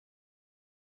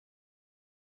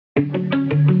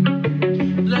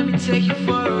take you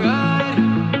for a ride.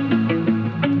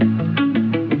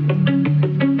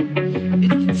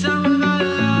 It's the time of our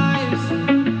lives.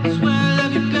 Swear I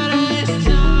love you better this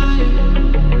time.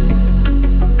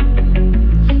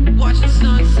 Watching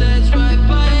sunsets right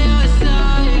by your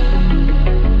side.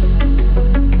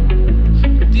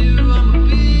 With you I'ma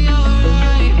be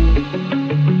alright.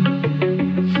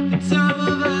 The time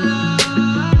of our lives.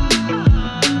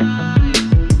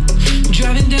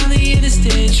 Driving down the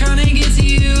interstate, trying to get to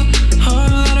you. Whole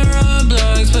lot of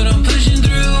roadblocks, but I'm pushing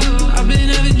through. I've been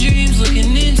having dreams,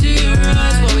 looking into your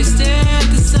eyes while we stare at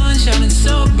the sun shining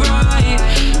so bright.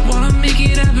 Wanna make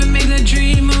it happen, make that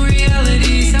dream a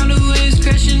reality. Sound of waves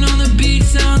crashing on the beach,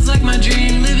 sounds like my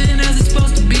dream. Living as it's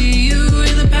supposed to be, you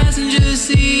in the passenger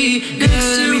seat. Girl,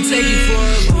 let me take you for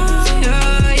a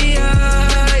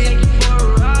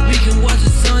ride. We can watch the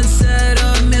sunset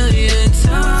a million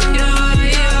times.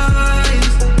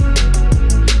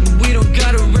 We don't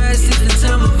gotta rest, it's the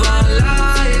time of our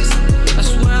lives. I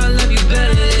swear I love you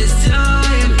better this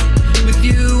time. With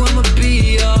you I'ma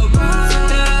be alright.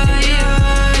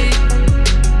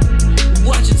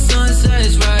 Watching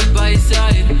sunsets right by your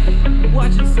side.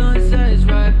 Watching sunsets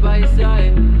right by your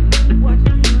side.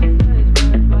 Watching sunsets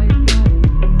right by your side.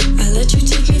 I let you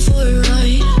take me for a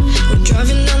ride. We're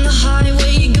driving down the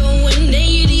highway, going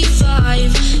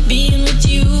 85. Being with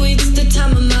you, it's the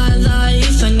time of my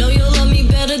life. I know you'll love me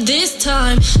better this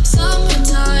time.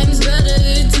 Summertime's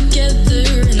better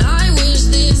together, and I wish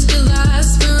this could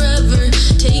last forever.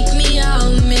 Take me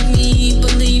out, make me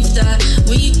believe that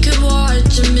we could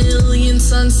watch a million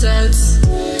sunsets.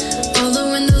 All the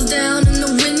windows down and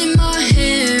the wind in my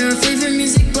hair. Our favorite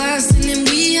music blasting and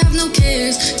we have no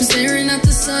cares. I'm staring at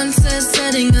the sunset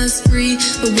setting us free.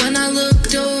 But when I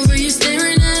looked over, you're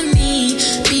staring at me.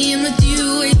 Being with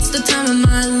you, it's the time of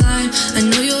my life. I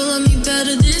know you'll love me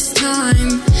better this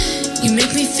time. You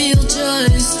make me feel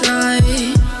just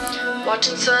right.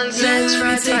 Watching sunsets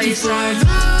right by your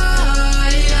side.